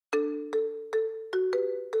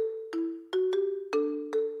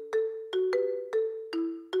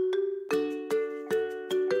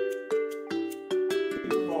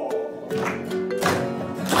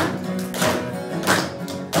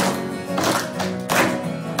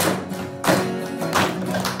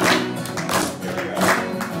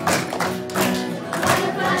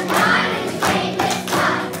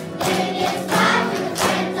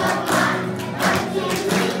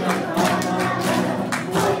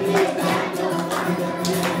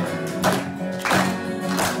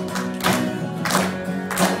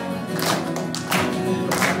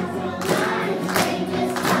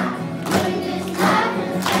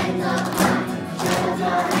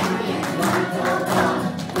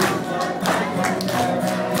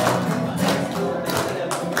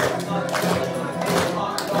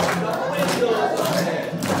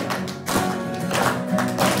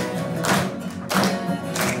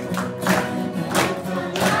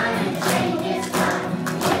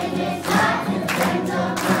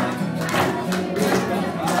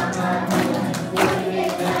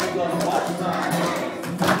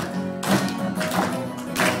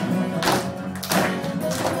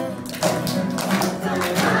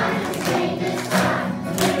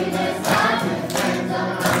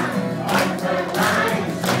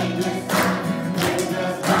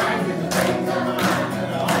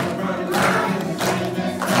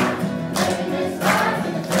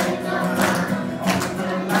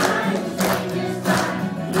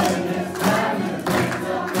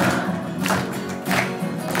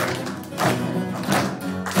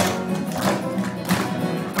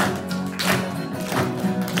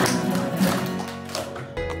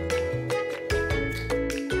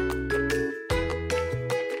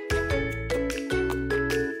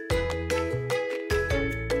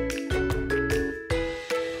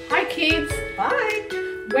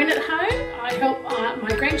when at home, I help my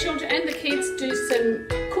grandchildren and the kids do some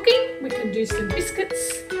cooking. We can do some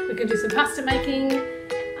biscuits, we can do some pasta making,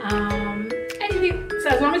 anything. So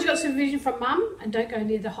as long as you've got supervision from mum and don't go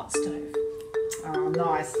near the hot stove. Oh,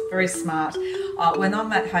 nice. Very smart. When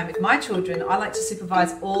I'm at home with my children, I like to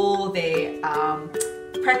supervise all their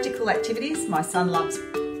practical activities. My son loves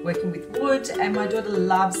working with wood and my daughter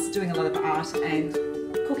loves doing a lot of art and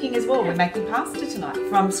cooking as well. We're making pasta tonight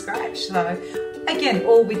from scratch. So again,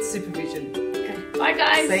 all with supervision. Okay. Bye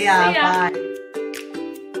guys. See ya. Bye.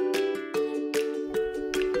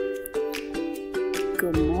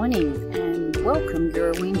 Good morning and welcome,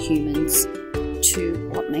 Euroween humans, to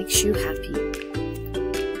What Makes You Happy.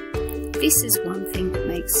 This is one thing that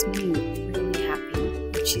makes me really happy,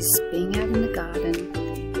 which is being out in the garden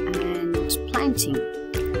and planting.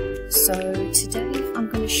 So today I'm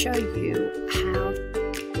going to show you how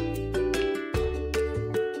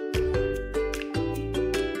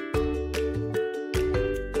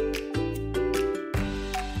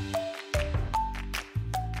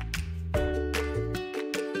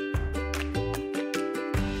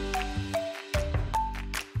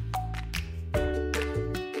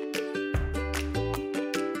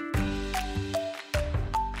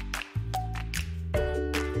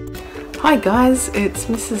Hi guys, it's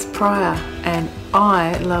Mrs. Pryor and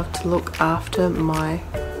I love to look after my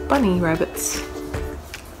bunny rabbits.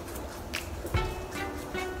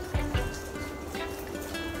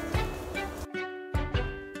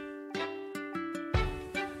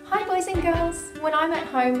 Hi boys and girls, when I'm at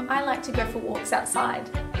home I like to go for walks outside.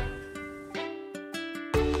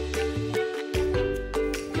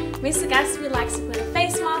 Mr. Gatsby likes to put a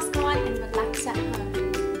face mask on and relax at home.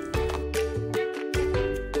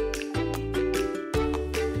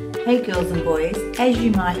 Hey girls and boys, as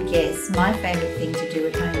you might guess, my favourite thing to do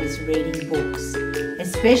at home is reading books,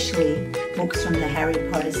 especially books from the Harry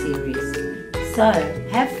Potter series. So,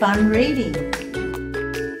 have fun reading!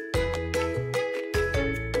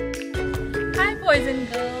 Hi boys and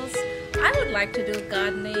girls, I would like to do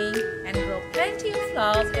gardening and grow plenty of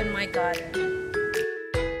flowers in my garden.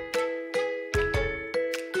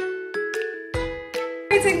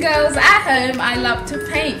 Boys and girls, at home I love to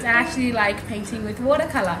paint. I actually like painting with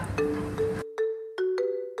watercolour.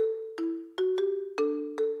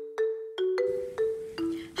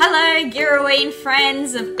 Hello Euroween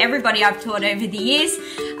friends of everybody I've taught over the years.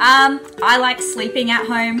 I like sleeping at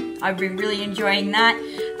home. I've been really enjoying that.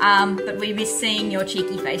 But we miss seeing your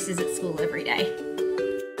cheeky faces at school every day.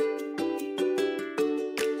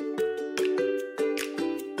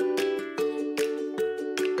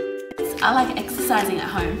 I like exercising at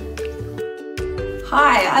home.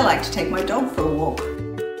 Hi, I like to take my dog for a walk.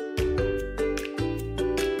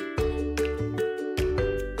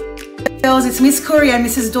 Girls, it's Miss Curry and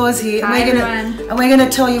Mrs. Dawes here, and we're going to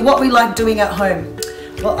tell you what we like doing at home.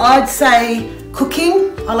 Well, I'd say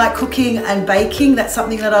cooking. I like cooking and baking. That's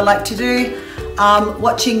something that I like to do.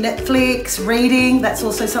 Watching Netflix, reading. That's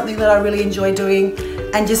also something that I really enjoy doing,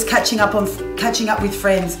 and just catching up with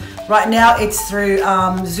friends. Right now, it's through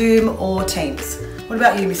Zoom or Teams. What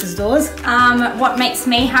about you, Mrs. Dawes? What makes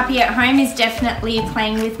me happy at home is definitely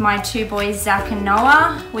playing with my two boys, Zach and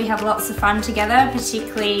Noah. We have lots of fun together,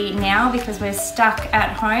 particularly now because we're stuck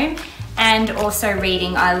at home, and also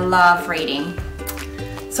reading. I love reading.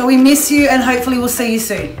 So we miss you and hopefully we'll see you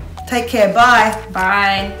soon. Take care, bye.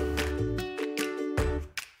 Bye.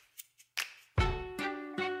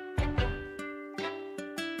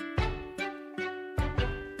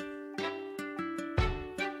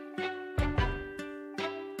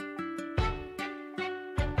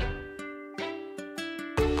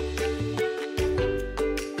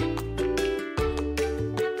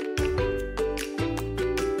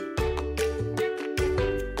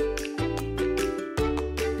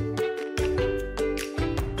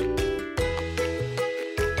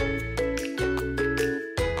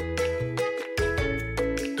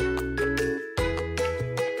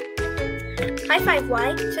 Hi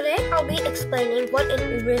 5Y, today I'll be explaining what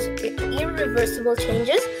irreversible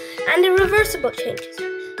changes and irreversible changes.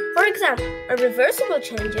 For example, a reversible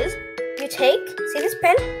changes, you take, see this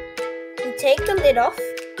pen? You take the lid off.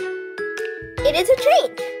 It is a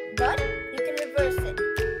change, but you can reverse it.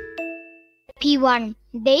 P1.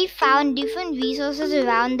 They found different resources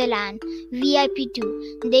around the land.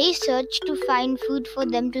 VIP2. They searched to find food for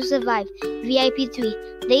them to survive.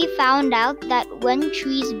 VIP3. They found out that when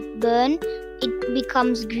trees burn, it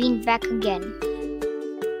becomes green back again.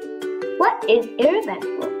 What is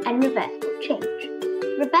irreversible and reversible change?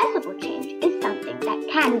 Reversible change is something that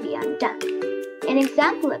can be undone. An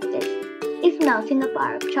example of this is melting a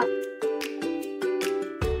bar of chocolate.